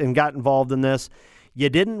younger and got involved in this, you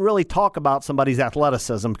didn't really talk about somebody's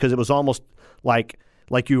athleticism because it was almost like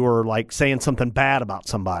you were like saying something bad about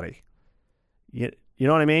somebody. You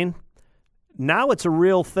know what I mean? Now it's a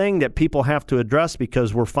real thing that people have to address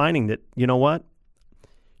because we're finding that, you know what?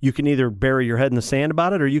 You can either bury your head in the sand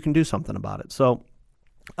about it or you can do something about it. So,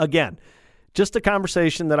 again, just a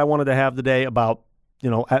conversation that I wanted to have today about,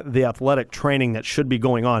 the athletic training that should be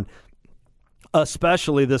going on,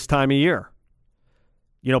 especially this time of year.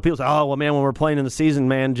 People say, oh, well, man, when we're playing in the season,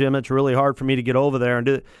 man, Jim, it's really hard for me to get over there and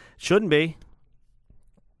do it. Shouldn't be.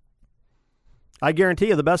 I guarantee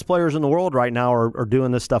you the best players in the world right now are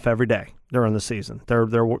doing this stuff every day during the season. They're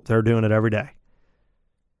doing it every day.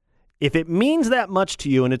 If it means that much to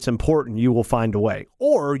you and it's important, you will find a way,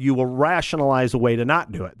 or you will rationalize a way to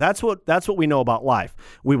not do it. That's what we know about life.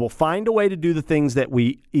 We will find a way to do the things that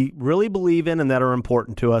we really believe in and that are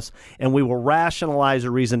important to us, and we will rationalize a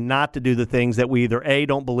reason not to do the things that we either A,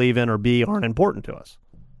 don't believe in, or B, aren't important to us.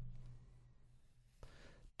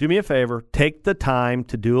 Do me a favor, take the time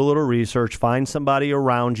to do a little research, find somebody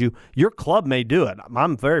around you. Your club may do it.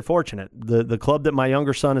 I'm very fortunate. The club that my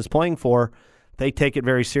younger son is playing for, they take it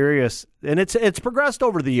very serious, and it's progressed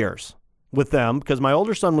over the years with them because my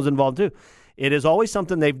older son was involved too. It is always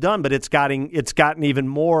something they've done, but it's gotten even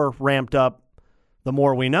more ramped up the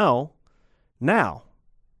more we know. Now,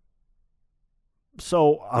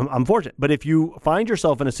 So I'm fortunate. But if you find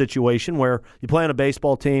yourself in a situation where you play on a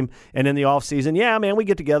baseball team and in the off season, yeah, man, we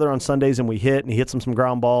get together on Sundays and we hit, and he hits some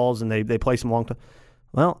ground balls, and they play some long time.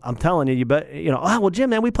 Well, I'm telling you, well, Jim,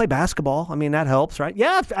 man, we play basketball. I mean, that helps, right?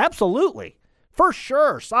 Yeah, absolutely. For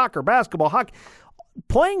sure. Soccer, basketball, hockey.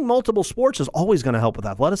 Playing multiple sports is always going to help with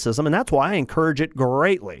athleticism, and that's why I encourage it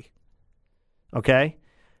greatly. Okay?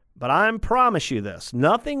 But I promise you this,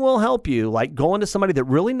 nothing will help you like going to somebody that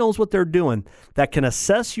really knows what they're doing, that can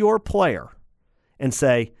assess your player and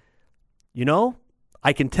say,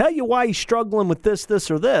 I can tell you why he's struggling with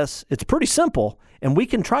this, or this. It's pretty simple, and we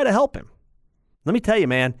can try to help him. Let me tell you,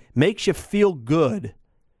 man, makes you feel good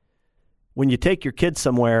when you take your kids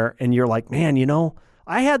somewhere and you're like, man,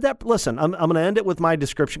 I had that. Listen, I'm going to end it with my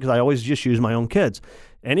description because I always just use my own kids.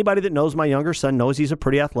 Anybody that knows my younger son knows he's a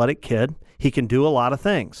pretty athletic kid. He can do a lot of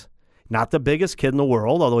things. Not the biggest kid in the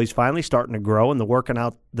world, although he's finally starting to grow, and the working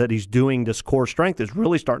out that he's doing, this core strength, is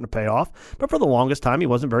really starting to pay off. But for the longest time, he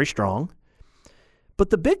wasn't very strong. But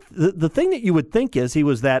the thing that you would think is he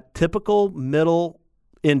was that typical middle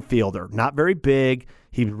infielder, not very big.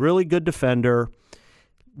 He was a really good defender,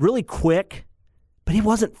 really quick, but he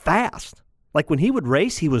wasn't fast. Like when he would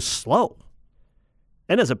race, he was slow.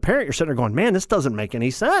 And as a parent, you're sitting there going, man, this doesn't make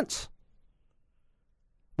any sense.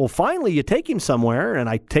 Well, finally, you take him somewhere, and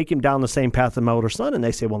I take him down the same path as my older son, and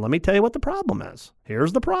they say, well, let me tell you what the problem is.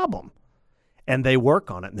 Here's the problem. And they work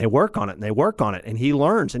on it, and they work on it, and they work on it, and he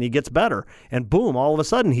learns, and he gets better. And boom, all of a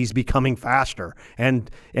sudden, he's becoming faster. And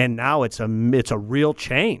now it's a real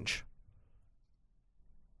change.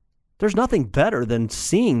 There's nothing better than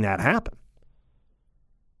seeing that happen.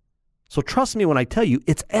 So trust me when I tell you,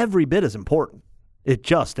 it's every bit as important. It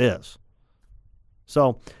just is.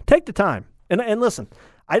 So take the time. And listen,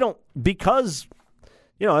 I don't, because,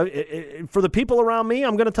 for the people around me,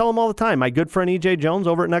 I'm going to tell them all the time. My good friend E.J. Jones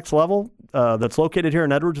over at Next Level, that's located here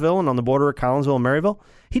in Edwardsville and on the border of Collinsville and Maryville,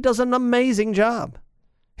 he does an amazing job.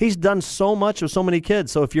 He's done so much with so many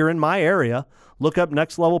kids. So if you're in my area, look up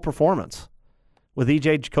Next Level Performance with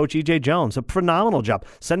Coach E.J. Jones. A phenomenal job.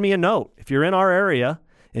 Send me a note. If you're in our area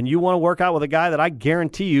and you want to work out with a guy that I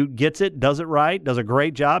guarantee you gets it, does it right, does a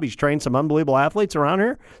great job, he's trained some unbelievable athletes around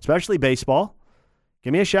here, especially baseball,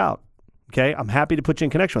 give me a shout. Okay, I'm happy to put you in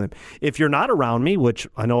connection with him. If you're not around me, which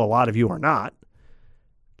I know a lot of you are not,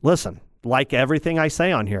 listen, like everything I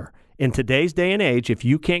say on here, in today's day and age, if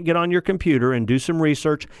you can't get on your computer and do some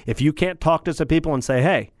research, if you can't talk to some people and say,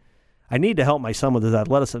 hey, I need to help my son with his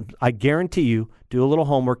athleticism, I guarantee you, do a little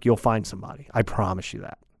homework, you'll find somebody. I promise you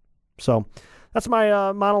that. So that's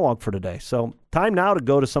my monologue for today. So time now to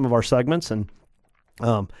go to some of our segments, and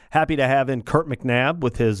happy to have in Kurt McNabb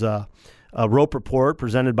with his Rope Report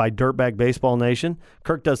presented by Dirtbag Baseball Nation.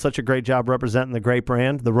 Kirk does such a great job representing the great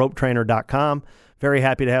brand, theropetrainer.com. Very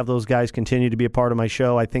happy to have those guys continue to be a part of my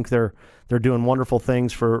show. I think they're doing wonderful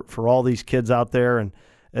things for all these kids out there. And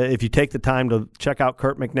if you take the time to check out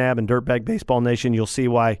Kurt McNabb and Dirtbag Baseball Nation, you'll see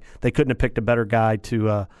why they couldn't have picked a better guy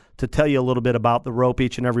to tell you a little bit about the rope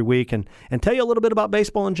each and every week and tell you a little bit about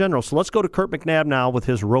baseball in general. So let's go to Kurt McNabb now with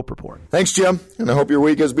his Rope Report. Thanks, Jim, and I hope your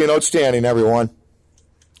week has been outstanding, everyone.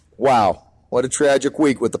 Wow, what a tragic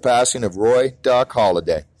week with the passing of Roy Doc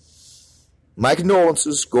Holliday. My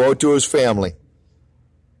condolences go out to his family.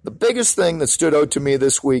 The biggest thing that stood out to me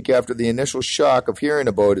this week after the initial shock of hearing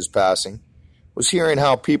about his passing was hearing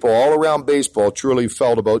how people all around baseball truly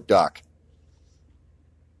felt about Doc.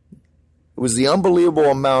 It was the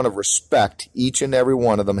unbelievable amount of respect each and every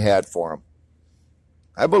one of them had for him.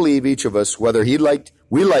 I believe each of us, whether we liked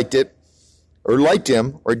it, or liked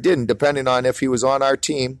him, or didn't, depending on if he was on our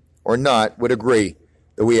team or not, would agree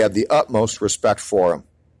that we have the utmost respect for him.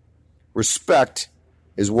 Respect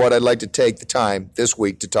is what I'd like to take the time this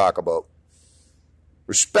week to talk about.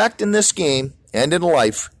 Respect in this game and in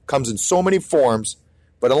life comes in so many forms,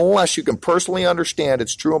 but unless you can personally understand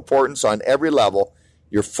its true importance on every level,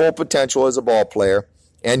 your full potential as a ball player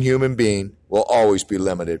and human being will always be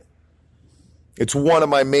limited. It's one of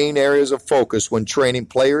my main areas of focus when training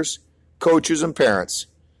players, coaches, and parents,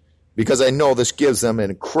 because I know this gives them an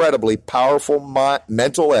incredibly powerful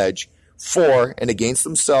mental edge for and against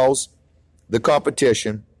themselves, the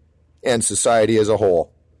competition, and society as a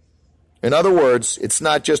whole. In other words, it's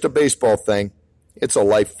not just a baseball thing, it's a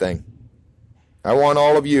life thing. I want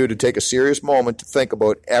all of you to take a serious moment to think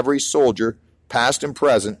about every soldier, past and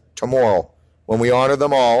present, tomorrow, when we honor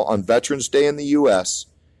them all on Veterans Day in the U.S.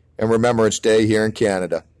 and Remembrance Day here in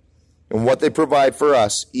Canada, and what they provide for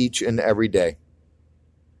us each and every day.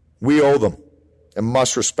 We owe them and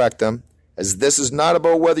must respect them, as this is not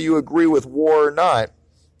about whether you agree with war or not.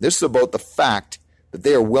 This is about the fact that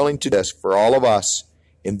they are willing to do this for all of us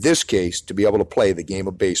in this case, to be able to play the game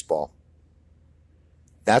of baseball.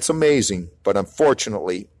 That's amazing, but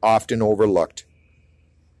unfortunately often overlooked.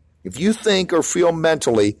 If you think or feel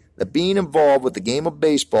mentally that being involved with the game of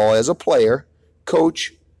baseball as a player,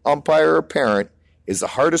 coach, umpire, or parent is the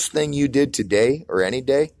hardest thing you did today or any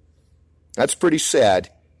day, that's pretty sad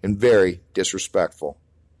and very disrespectful.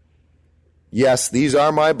 Yes, these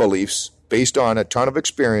are my beliefs based on a ton of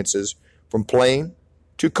experiences from playing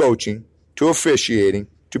to coaching to officiating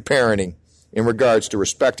to parenting in regards to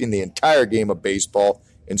respecting the entire game of baseball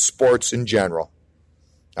and sports in general.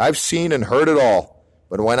 I've seen and heard it all,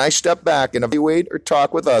 but when I step back and evaluate or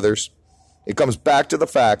talk with others, it comes back to the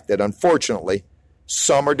fact that unfortunately,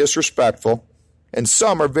 some are disrespectful and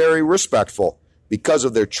some are very respectful because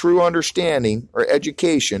of their true understanding or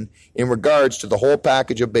education in regards to the whole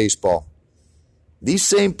package of baseball. These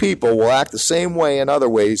same people will act the same way in other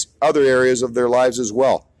ways, other areas of their lives as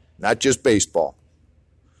well, not just baseball.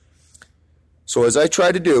 So as I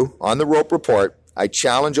try to do on the Rope Report, I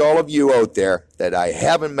challenge all of you out there that I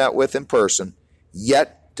haven't met with in person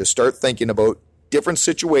yet to start thinking about different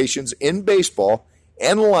situations in baseball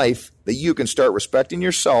and life that you can start respecting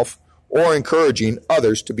yourself or encouraging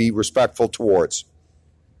others to be respectful towards.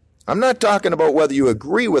 I'm not talking about whether you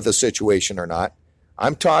agree with a situation or not.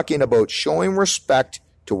 I'm talking about showing respect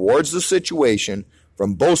towards the situation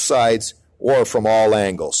from both sides or from all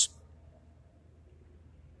angles.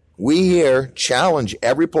 We here challenge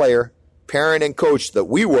every player, parent, and coach that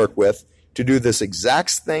we work with to do this exact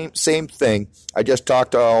same thing I just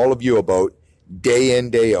talked to all of you about day in,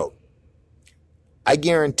 day out. I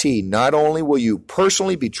guarantee not only will you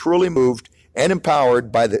personally be truly moved and empowered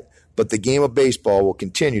but the game of baseball will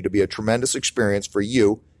continue to be a tremendous experience for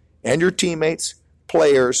you and your teammates,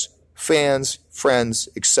 players, fans, friends,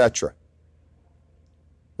 etc.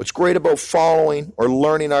 What's great about following or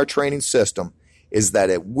learning our training system is that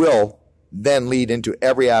it will then lead into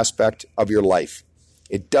every aspect of your life.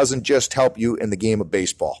 It doesn't just help you in the game of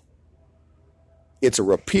baseball. It's a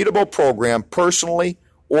repeatable program personally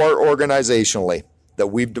or organizationally that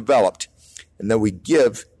we've developed and that we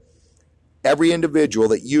give every individual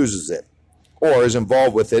that uses it or is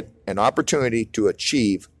involved with it an opportunity to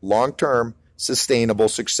achieve long-term sustainable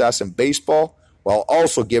success in baseball while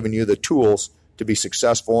also giving you the tools to be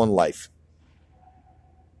successful in life.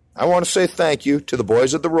 I want to say thank you to the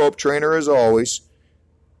boys at the Rope Trainer as always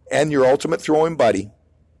and your ultimate throwing buddy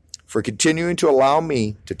for continuing to allow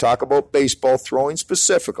me to talk about baseball throwing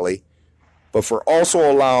specifically, but for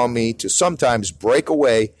also allowing me to sometimes break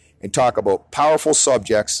away and talk about powerful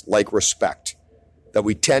subjects like respect that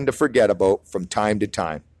we tend to forget about from time to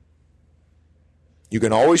time. You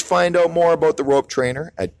can always find out more about the Rope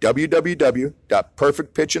Trainer at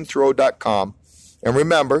www.perfectpitchandthrow.com. And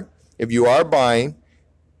remember, if you are buying,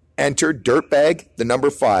 enter Dirtbag, the number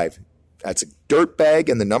 5. That's Dirtbag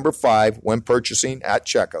and the number 5 when purchasing at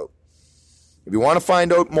checkout. If you want to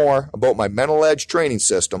find out more about my Mental Edge training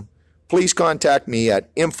system, please contact me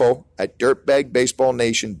at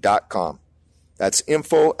info@dirtbagbaseballnation.com. That's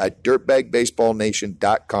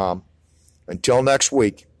info@dirtbagbaseballnation.com. Until next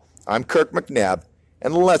week, I'm Kirk McNabb,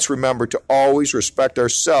 and let's remember to always respect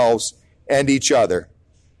ourselves and each other,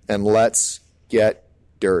 and let's get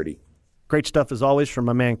dirty. Great stuff as always from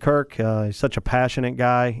my man Kirk. He's such a passionate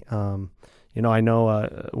guy. I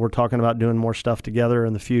know we're talking about doing more stuff together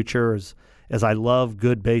in the future as I love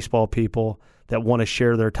good baseball people that want to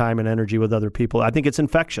share their time and energy with other people. I think it's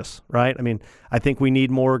infectious, right? I mean, I think we need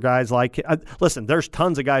more guys like him. Listen, there's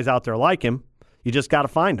tons of guys out there like him. You just got to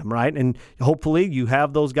find them, right? And hopefully you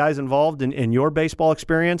have those guys involved in your baseball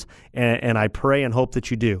experience, and I pray and hope that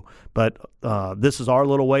you do. But this is our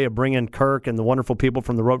little way of bringing Kirk and the wonderful people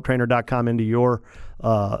from theropetrainer.com into your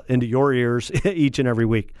ears each and every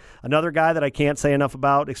week. Another guy that I can't say enough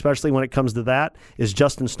about, especially when it comes to that, is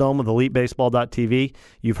Justin Stone with EliteBaseball.tv.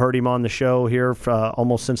 You've heard him on the show here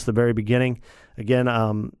almost since the very beginning. Again,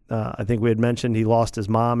 I think we had mentioned he lost his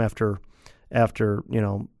mom after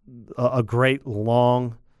a great,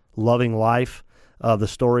 long, loving life. The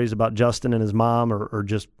stories about Justin and his mom are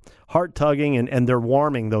just heart-tugging, and they're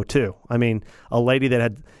warming, though, too. I mean, a lady that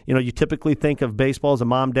had, you typically think of baseball as a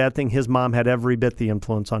mom-dad thing. His mom had every bit the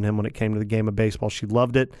influence on him when it came to the game of baseball. She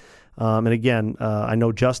loved it. And again, I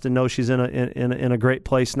know Justin knows she's in a great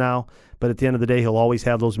place now, but at the end of the day, he'll always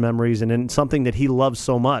have those memories, and in something that he loves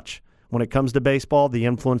so much when it comes to baseball, the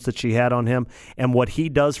influence that she had on him and what he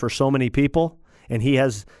does for so many people, and he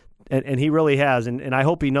has... And he really has, and I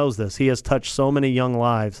hope he knows this. He has touched so many young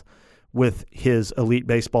lives with his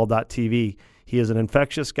EliteBaseball.tv. He is an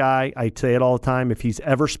infectious guy. I say it all the time. If he's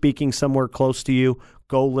ever speaking somewhere close to you,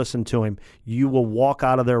 go listen to him. You will walk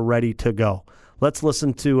out of there ready to go. let's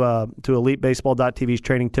listen to EliteBaseball.tv's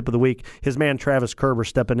training tip of the week. His man Travis Kerber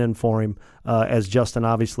stepping in for him as Justin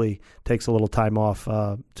obviously takes a little time off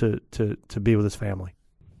to be with his family.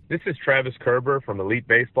 This is Travis Kerber from Elite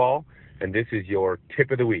Baseball, and this is your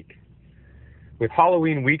tip of the week. With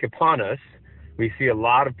Halloween week upon us, we see a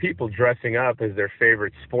lot of people dressing up as their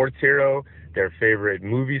favorite sports hero, their favorite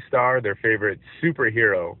movie star, their favorite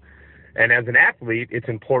superhero. And as an athlete, it's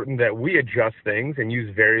important that we adjust things and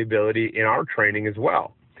use variability in our training as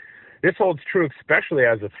well. This holds true especially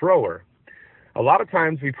as a thrower. A lot of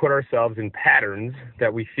times we put ourselves in patterns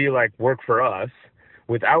that we feel like work for us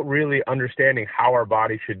without really understanding how our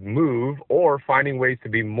body should move or finding ways to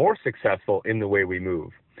be more successful in the way we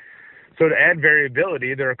move. So to add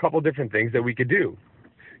variability, there are a couple different things that we could do.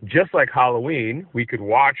 Just like Halloween, we could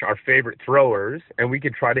watch our favorite throwers and we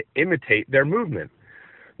could try to imitate their movement.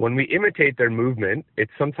 When we imitate their movement, it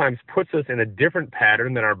sometimes puts us in a different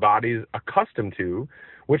pattern than our body is accustomed to,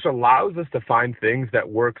 which allows us to find things that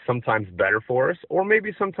work sometimes better for us, or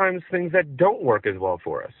maybe sometimes things that don't work as well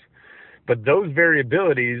for us. But those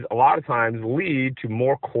variabilities a lot of times lead to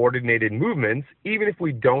more coordinated movements, even if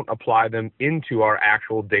we don't apply them into our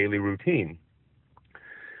actual daily routine.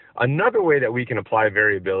 Another way that we can apply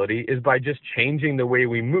variability is by just changing the way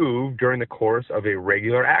we move during the course of a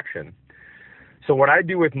regular action. So what I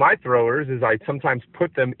do with my throwers is I sometimes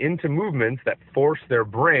put them into movements that force their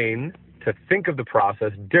brain to think of the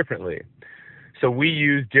process differently. So we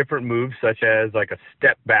use different moves such as like a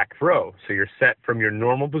step back throw. So you're set from your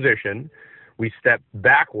normal position, we step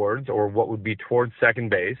backwards, or what would be towards second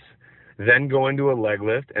base, then go into a leg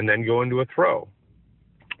lift, and then go into a throw.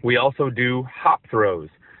 We also do hop throws.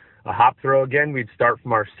 A hop throw, again, we'd start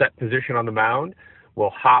from our set position on the mound. We'll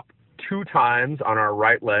hop 2 times on our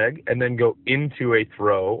right leg and then go into a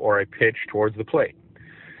throw or a pitch towards the plate.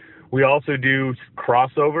 We also do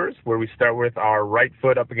crossovers where we start with our right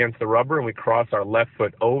foot up against the rubber and we cross our left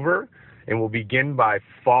foot over, and we'll begin by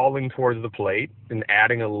falling towards the plate and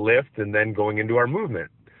adding a lift and then going into our movement.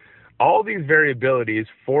 All these variabilities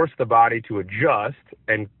force the body to adjust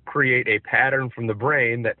and create a pattern from the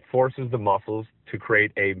brain that forces the muscles to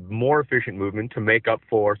create a more efficient movement to make up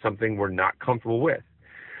for something we're not comfortable with.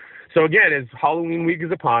 So again, as Halloween week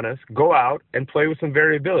is upon us, go out and play with some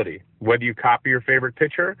variability, whether you copy your favorite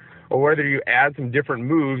pitcher or whether you add some different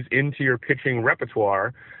moves into your pitching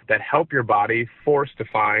repertoire that help your body force to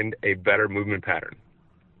find a better movement pattern.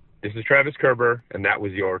 This is Travis Kerber, and that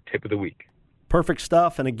was your tip of the week. Perfect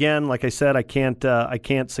stuff. And again, like I said, I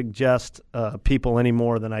can't suggest people any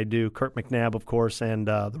more than I do. Kurt McNabb, of course, and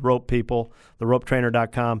the Rope people,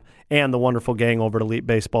 theropetrainer.com, and the wonderful gang over at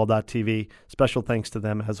EliteBaseball.tv. Special thanks to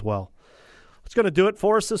them as well. That's going to do it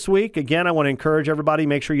for us this week. Again, I want to encourage everybody,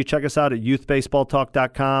 make sure you check us out at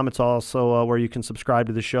youthbaseballtalk.com. It's also where you can subscribe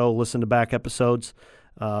to the show, listen to back episodes.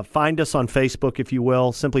 Find us on Facebook, if you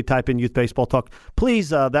will. Simply type in Youth Baseball Talk. Please,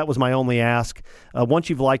 that was my only ask.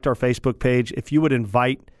 Once you've liked our Facebook page, if you would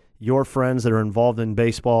invite your friends that are involved in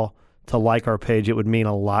baseball to like our page, it would mean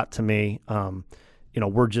a lot to me.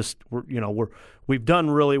 We've done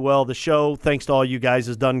really well. The show, thanks to all you guys,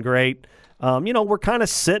 has done great. We're kind of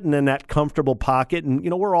sitting in that comfortable pocket, and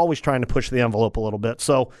we're always trying to push the envelope a little bit.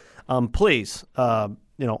 So please,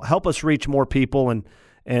 help us reach more people,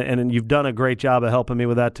 and you've done a great job of helping me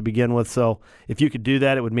with that to begin with. So if you could do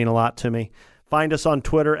that, it would mean a lot to me. Find us on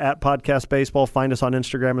Twitter at Podcast Baseball. Find us on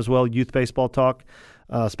Instagram as well, Youth Baseball Talk.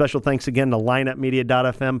 Special thanks again to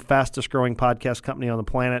lineupmedia.fm, fastest growing podcast company on the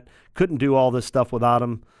planet. Couldn't do all this stuff without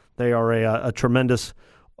them. They are a tremendous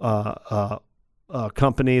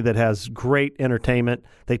company that has great entertainment.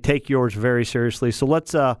 They take yours very seriously. So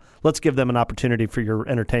let's give them an opportunity for your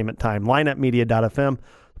entertainment time. lineupmedia.fm.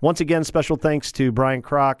 Once again, special thanks to Brian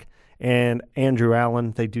Kroc and Andrew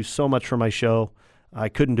Allen. They do so much for my show. I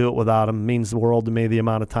couldn't do it without them. It means the world to me, the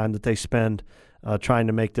amount of time that they spend trying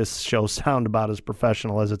to make this show sound about as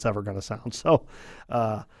professional as it's ever going to sound. So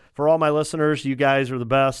for all my listeners, you guys are the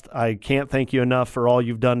best. I can't thank you enough for all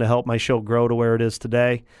you've done to help my show grow to where it is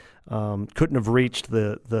today. Couldn't have reached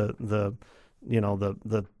the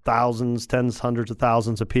thousands, tens, hundreds of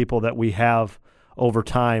thousands of people that we have over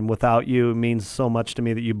time without you. It means so much to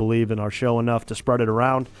me that you believe in our show enough to spread it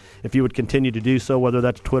around. If you would continue to do so, whether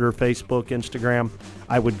that's Twitter, Facebook, Instagram,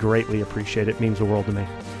 I would greatly appreciate it. It means the world to me.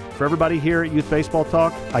 For everybody here at Youth Baseball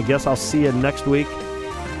Talk, I guess I'll see you next week.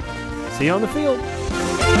 See you on the field.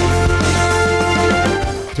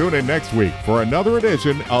 Tune in next week for another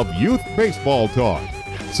edition of Youth Baseball Talk.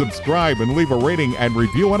 Subscribe and leave a rating and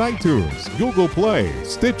review on iTunes, Google Play,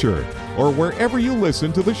 Stitcher, or wherever you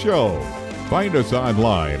listen to the show. Find us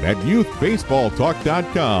online at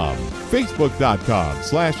youthbaseballtalk.com,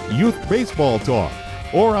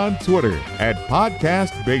 facebook.com/youthbaseballtalk, or on Twitter at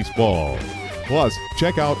podcastbaseball. Plus,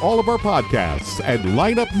 check out all of our podcasts at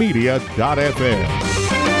lineupmedia.fm.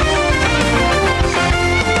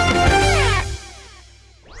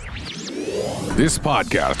 This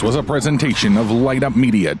podcast was a presentation of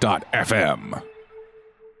lineupmedia.fm.